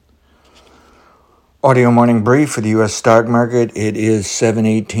Audio morning brief for the U.S. stock market. It is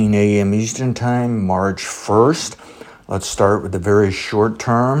 7:18 a.m. Eastern Time, March 1st. Let's start with the very short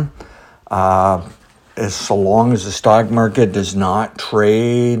term. As so long as the stock market does not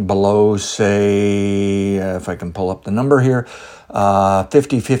trade below, say, if I can pull up the number here,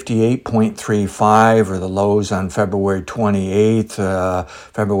 5058.35 or the lows on February 28th,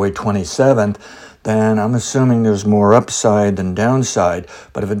 February 27th, then I'm assuming there's more upside than downside.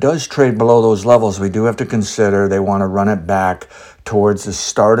 But if it does trade below those levels, we do have to consider they want to run it back towards the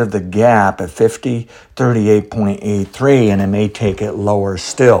start of the gap at 5038.83, and it may take it lower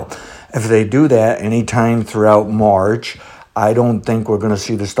still. If they do that anytime throughout March, I don't think we're going to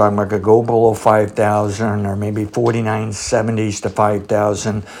see the stock market go below 5,000 or maybe 49.70s to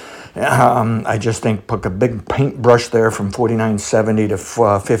 5,000. I just think put a big paintbrush there from 49.70 to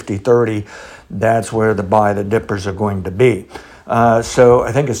 50.30. That's where the dippers are going to be. So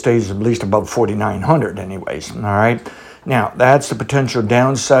I think it stays at least above 4,900 anyways. All right. Now, that's the potential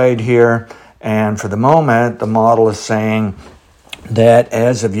downside here. And for the moment, the model is saying that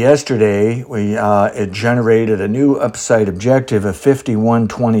as of yesterday, it generated a new upside objective of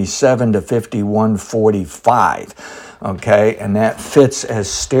 51.27 to 51.45. Okay, and that fits as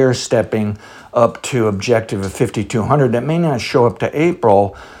stair-stepping up to objective of 5,200. That may not show up to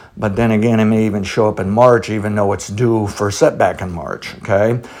April, but then again, it may even show up in March, even though it's due for a setback in March.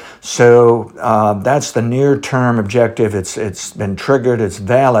 Okay, so that's the near-term objective. It's been triggered. It's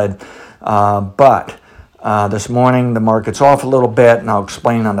valid, but this morning the market's off a little bit, and I'll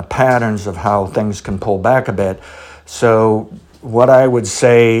explain on the patterns of how things can pull back a bit. So what I would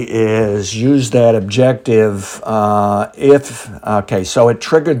say is use that objective so it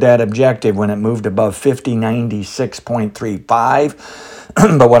triggered that objective when it moved above 5096.35.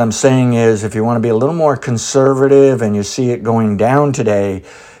 But what I'm saying is if you want to be a little more conservative and you see it going down today,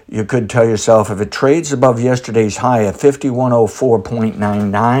 you could tell yourself if it trades above yesterday's high at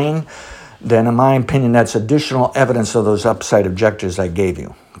 5104.99, then in my opinion, that's additional evidence of those upside objectives I gave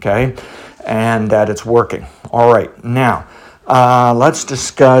you, okay? And that it's working. All right, now, let's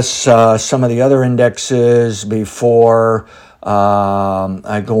discuss some of the other indexes before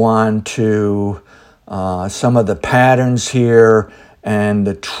I go on to some of the patterns here and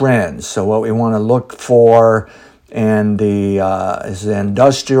the trends. So what we want to look for in is the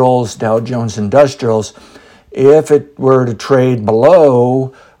industrials, Dow Jones Industrials. If it were to trade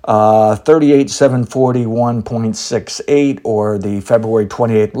below 38,741.68 or the February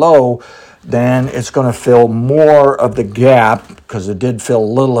 28th low, then it's going to fill more of the gap, because it did fill a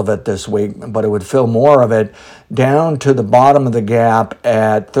little of it this week, but it would fill more of it down to the bottom of the gap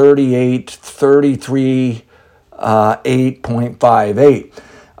at 38,858.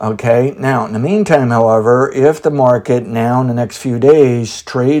 Okay, now in the meantime, however, if the market now in the next few days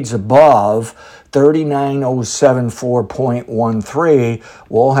trades above 39,074.13,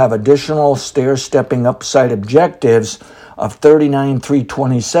 we'll have additional stair-stepping upside objectives of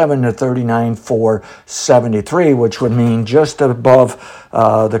 39,327 to 39,473, which would mean just above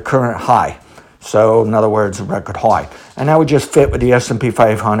the current high. So in other words, a record high. And that would just fit with the S&P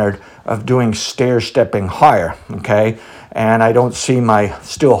 500 of doing stair-stepping higher, okay? And I don't see my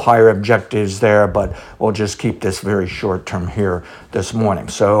still higher objectives there, but we'll just keep this very short term here this morning.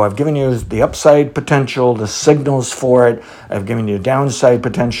 So I've given you the upside potential, the signals for it. I've given you downside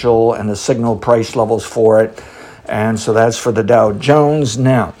potential and the signal price levels for it. And so that's for the Dow Jones.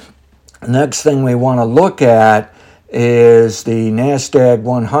 Now, next thing we want to look at is the NASDAQ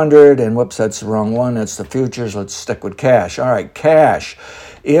 100. And whoops, that's the wrong one. That's the futures. Let's stick with cash. All right, cash.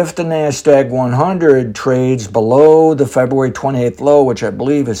 If the NASDAQ 100 trades below the February 28th low, which I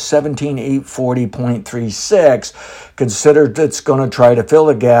believe is 17,840.36, consider it's going to try to fill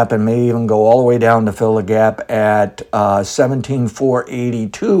the gap and may even go all the way down to fill the gap at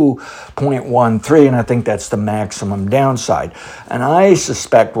 17,482.13, and I think that's the maximum downside. And I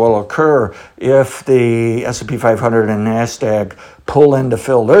suspect will occur if the S&P 500 and NASDAQ pull in to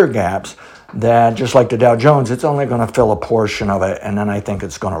fill their gaps, that just like the Dow Jones, it's only going to fill a portion of it, and then I think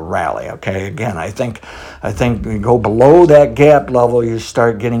it's going to rally. Okay, again, I think we go below that gap level, you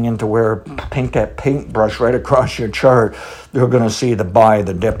start getting into where paint that paintbrush right across your chart. You're going to see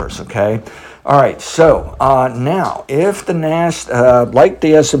the dippers. Okay, all right. So now, if the like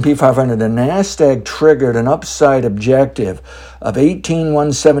the S&P 500, the NASDAQ triggered an upside objective of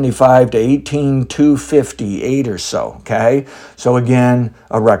 18,175 to 18,258 or so, okay? So again,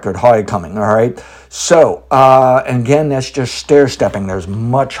 a record high coming, all right? So, and again, that's just stair-stepping. There's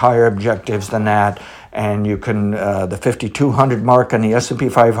much higher objectives than that. And you can, the 5,200 mark on the S&P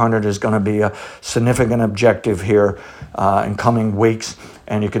 500 is going to be a significant objective here in coming weeks.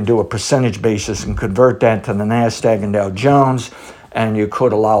 and you can do a percentage basis and convert that to the NASDAQ and Dow Jones, and you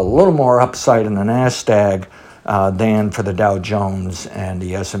could allow a little more upside in the NASDAQ than for the Dow Jones and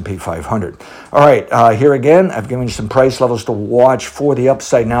the S&P 500. All right, here again, I've given you some price levels to watch for the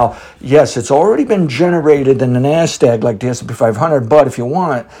upside. Now, yes, it's already been generated in the NASDAQ like the S&P 500, but if you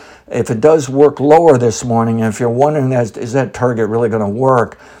want, if it does work lower this morning, if you're wondering, is that target really going to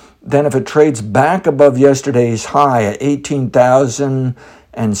work, then if it trades back above yesterday's high at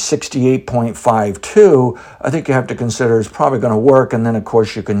 18,068.52, I think you have to consider it's probably going to work. And then, of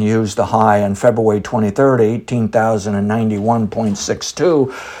course, you can use the high on February 23rd,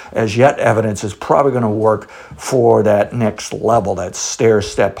 18,091.62, as yet evidence is probably going to work for that next level, that stair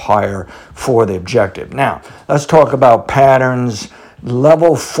step higher for the objective. Now, let's talk about patterns.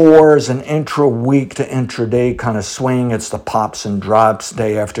 Level 4 is an intra-week to intraday kind of swing. It's the pops and drops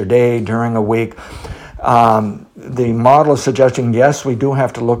day after day during a week. The model is suggesting, yes, we do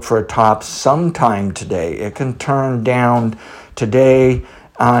have to look for a top sometime today. It can turn down today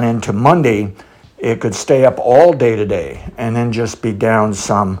on into Monday. It could stay up all day today and then just be down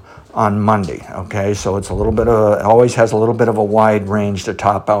some on Monday. Okay, so it's a little bit of it always has a little bit of a wide range to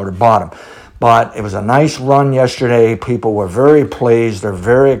top out or bottom. But it was a nice run yesterday. People were very pleased. They're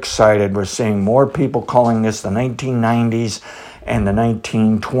very excited. We're seeing more people calling this the 1990s and the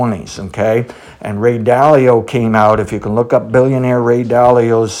 1920s, okay? And Ray Dalio came out. If you can look up billionaire Ray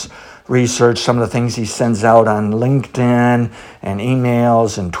Dalio's research, some of the things he sends out on LinkedIn and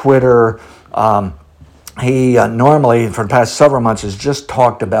emails and Twitter, he normally, for the past several months, has just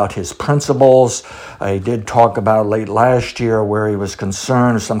talked about his principles. He did talk about late last year where he was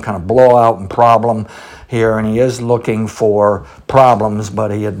concerned of some kind of blowout and problem here, and he is looking for problems,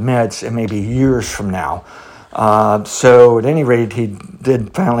 but he admits it may be years from now. So at any rate, he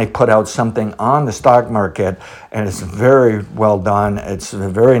did finally put out something on the stock market, and it's very well done. It's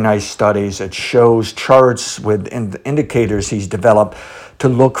very nice studies. It shows charts with indicators he's developed to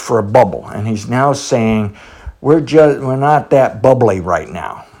look for a bubble. And he's now saying, we're not that bubbly right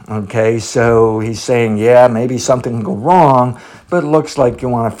now. Okay, so he's saying, yeah, maybe something can go wrong, but it looks like you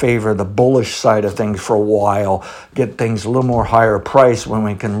want to favor the bullish side of things for a while, get things a little more higher price when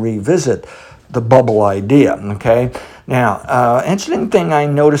we can revisit the bubble idea, okay? Now, interesting thing I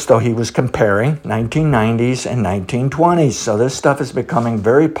noticed, though, he was comparing 1990s and 1920s. So this stuff is becoming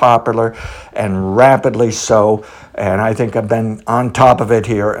very popular and rapidly so. And I think I've been on top of it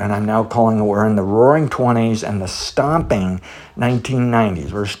here, and I'm now calling it we're in the roaring 20s and the stomping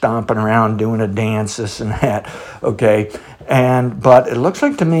 1990s. We're stomping around doing a dance, this and that, okay? But it looks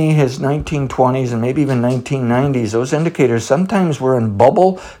like to me his 1920s and maybe even 1990s, those indicators sometimes were in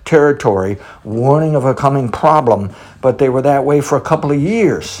bubble territory, warning of a coming problem, but they were that way for a couple of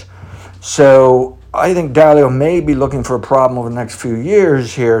years. So I think Dalio may be looking for a problem over the next few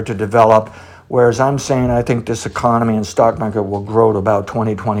years here to develop, whereas I'm saying I think this economy and stock market will grow to about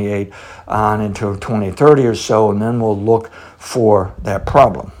 2028 on into 2030 or so, and then we'll look for that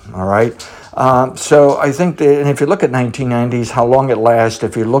problem, all right? So I think that, and if you look at 1990s, how long it lasts,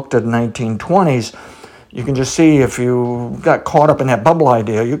 if you looked at 1920s, you can just see if you got caught up in that bubble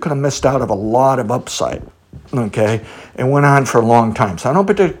idea, you could have missed out of a lot of upside, okay? It went on for a long time. So I don't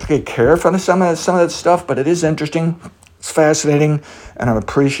particularly care for some of that stuff, but it is interesting. It's fascinating, and I'm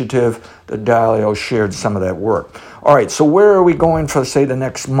appreciative that Dalio shared some of that work. All right, so where are we going for, say, the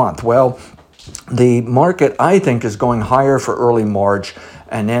next month? Well, the market, I think, is going higher for early March,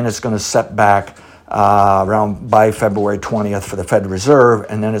 and then it's going to set back around by February 20th for the Fed Reserve,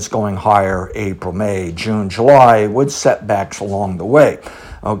 and then it's going higher April, May, June, July, with setbacks along the way.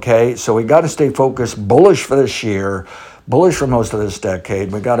 Okay, so we got to stay focused, bullish for this year, bullish for most of this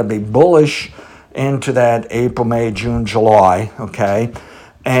decade. We got to be bullish into that April, May, June, July, okay?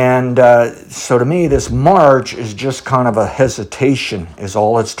 And so to me, this March is just kind of a hesitation is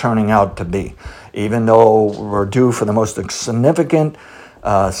all it's turning out to be. Even though we're due for the most significant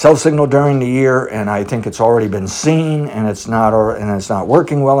sell signal during the year, and I think it's already been seen, and it's not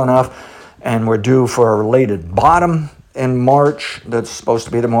working well enough, and we're due for a related bottom in March. That's supposed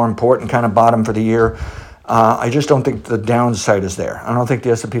to be the more important kind of bottom for the year. I just don't think the downside is there. I don't think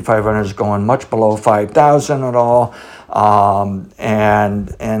the S&P 500 is going much below 5,000 at all.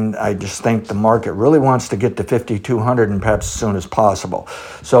 And I just think the market really wants to get to 5,200 and perhaps as soon as possible.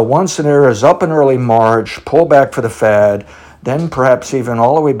 So one scenario is up in early March, pull back for the Fed, then perhaps even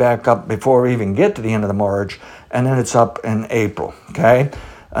all the way back up before we even get to the end of the March, and then it's up in April, okay?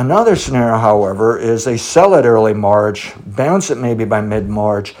 Another scenario, however, is they sell it early March, bounce it maybe by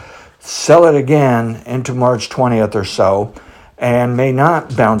mid-March, sell it again into March 20th or so, and may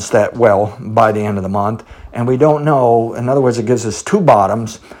not bounce that well by the end of the month, and we don't know. In other words, it gives us two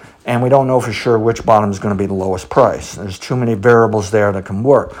bottoms, and we don't know for sure which bottom is going to be the lowest price. There's too many variables there that can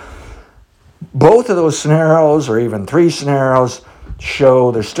work. Both of those scenarios, or even three scenarios,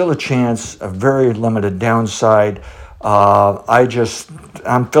 show there's still a chance of very limited downside.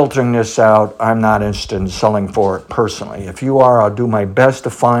 I'm filtering this out. I'm not interested in selling for it personally. If you are, I'll do my best to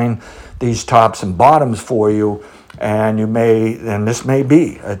find these tops and bottoms for you, and this may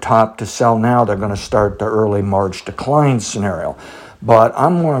be a top to sell now. They're going to start the early March decline scenario, but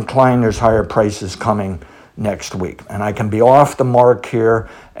I'm more inclined there's higher prices coming next week, and I can be off the mark here,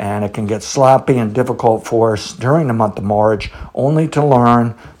 and it can get sloppy and difficult for us during the month of March, only to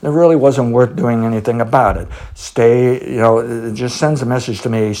learn there really wasn't worth doing anything about it. It just sends a message to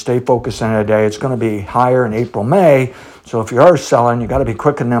me, stay focused on a day. It's going to be higher in April, May, so if you are selling, you got to be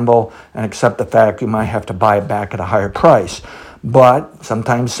quick and nimble and accept the fact you might have to buy it back at a higher price. But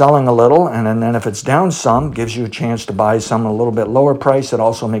sometimes selling a little, and then if it's down some, gives you a chance to buy some at a little bit lower price. It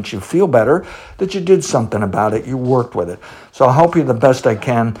also makes you feel better that you did something about it, you worked with it. So I'll help you the best I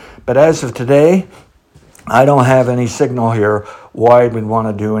can. But as of today, I don't have any signal here why we'd want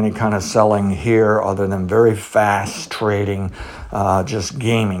to do any kind of selling here other than very fast trading, just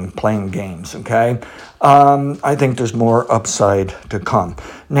gaming, playing games, okay? I think there's more upside to come.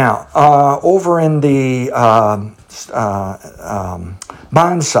 Now, over in the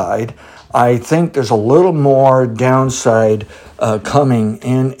bond side, I think there's a little more downside coming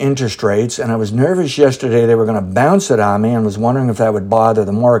in interest rates, and I was nervous yesterday they were going to bounce it on me and was wondering if that would bother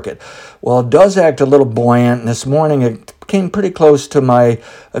the market. Well, it does act a little buoyant, and this morning it came pretty close to my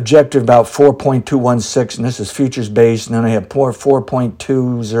objective, about 4.216, and this is futures based, and then I have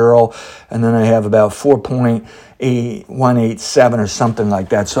 4.20, and then I have about 4.187 or something like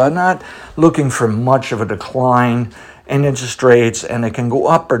that. So I'm not looking for much of a decline in interest rates, and it can go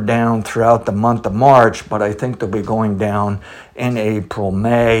up or down throughout the month of March, but I think they'll be going down in April,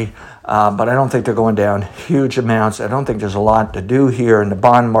 May, but I don't think they're going down huge amounts. I don't think there's a lot to do here in the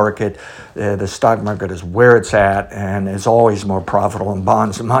bond market. The stock market is where it's at, and is always more profitable in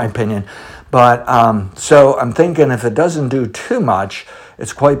bonds, in my opinion. But so I'm thinking if it doesn't do too much,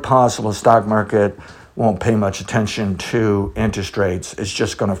 it's quite possible the stock market won't pay much attention to interest rates. It's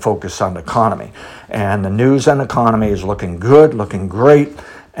just going to focus on the economy. And the news on the economy is looking good, looking great,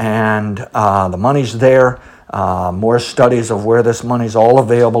 and the money's there. More studies of where this money's all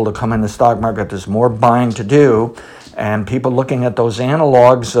available to come in the stock market. There's more buying to do. And people looking at those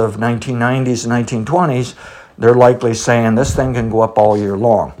analogs of 1990s and 1920s, they're likely saying this thing can go up all year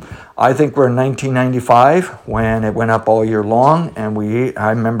long. I think we're in 1995 when it went up all year long, and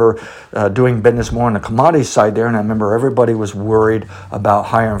I remember doing business more on the commodity side there, and I remember everybody was worried about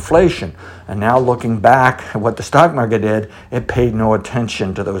higher inflation. And now looking back at what the stock market did, it paid no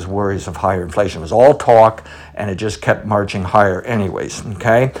attention to those worries of higher inflation. It was all talk, and it just kept marching higher anyways,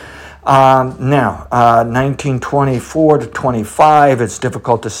 okay? Now, 1924 to 25, it's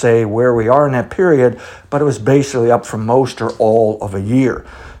difficult to say where we are in that period, but it was basically up for most or all of a year.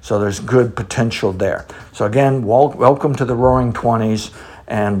 So there's good potential there. So again, welcome to the Roaring 20s,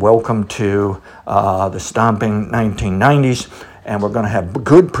 and welcome to the stomping 1990s. And we're going to have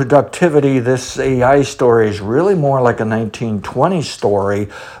good productivity. This AI story is really more like a 1920s story,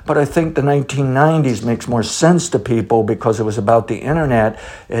 but I think the 1990s makes more sense to people because it was about the internet.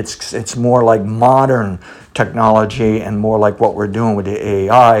 It's more like modern technology and more like what we're doing with the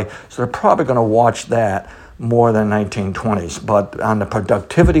AI. So they're probably going to watch that more than 1920s. But on the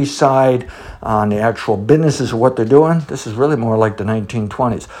productivity side, on the actual businesses of what they're doing, this is really more like the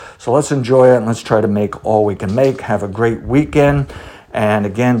 1920s. So let's enjoy it, and let's try to make all we can make. Have a great weekend. And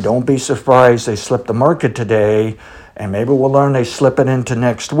again, don't be surprised they slipped the market today, and maybe we'll learn they slip it into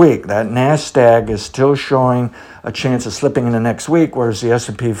next week. That NASDAQ is still showing a chance of slipping into next week, whereas the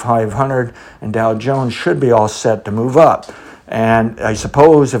S&P 500 and Dow Jones should be all set to move up. And I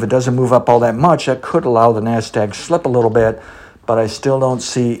suppose if it doesn't move up all that much, that could allow the NASDAQ to slip a little bit, but I still don't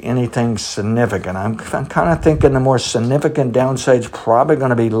see anything significant. I'm kind of thinking the more significant downside is probably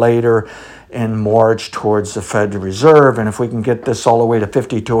going to be later in March towards the Federal Reserve, and if we can get this all the way to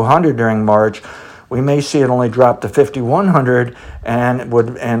 5,200 during March, we may see it only drop to 5,100,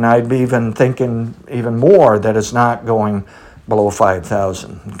 and I'd be even thinking even more that it's not going below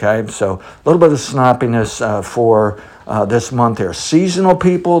 5,000. Okay, so a little bit of snappiness for this month here. Seasonal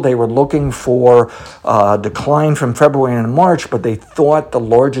people, they were looking for a decline from February and March, but they thought the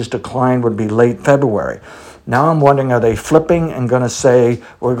largest decline would be late February. Now I'm wondering, are they flipping and going to say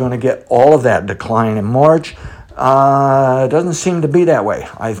we're going to get all of that decline in March? It doesn't seem to be that way.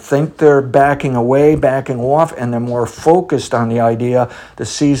 I think they're backing away, backing off, and they're more focused on the idea the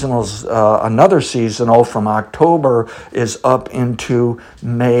seasonals, another seasonal from October is up into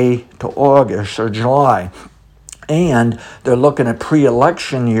May to August or July. And they're looking at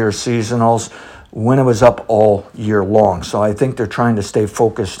pre-election year seasonals when it was up all year long. So I think they're trying to stay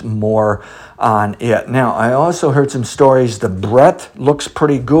focused more on it. Now, I also heard some stories. The breadth looks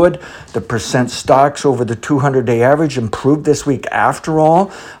pretty good. The percent stocks over the 200-day average improved this week after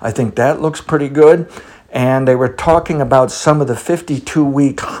all. I think that looks pretty good. And they were talking about some of the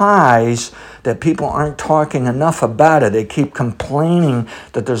 52-week highs that people aren't talking enough about it. They keep complaining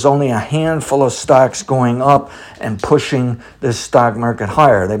that there's only a handful of stocks going up and pushing this stock market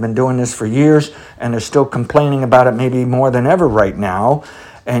higher. They've been doing this for years, and they're still complaining about it maybe more than ever right now.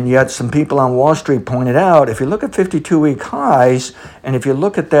 And yet some people on Wall Street pointed out, if you look at 52-week highs, and if you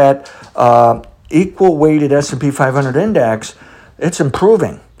look at that equal-weighted S&P 500 index, it's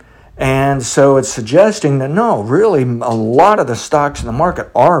improving. And so it's suggesting that no, really, a lot of the stocks in the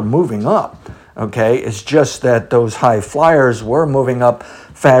market are moving up. Okay, it's just that those high flyers were moving up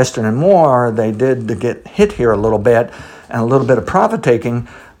faster and more. They did to get hit here a little bit and a little bit of profit taking.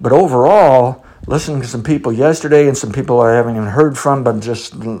 But overall, listening to some people yesterday and some people I haven't even heard from, but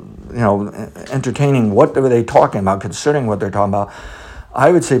just entertaining what were they talking about, considering what they're talking about. I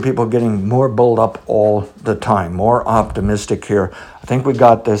would say people are getting more bulled up all the time, more optimistic here. I think we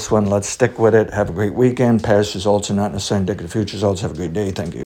got this one. Let's stick with it. Have a great weekend. Past results are not necessarily indicative of future results. Have a great day. Thank you.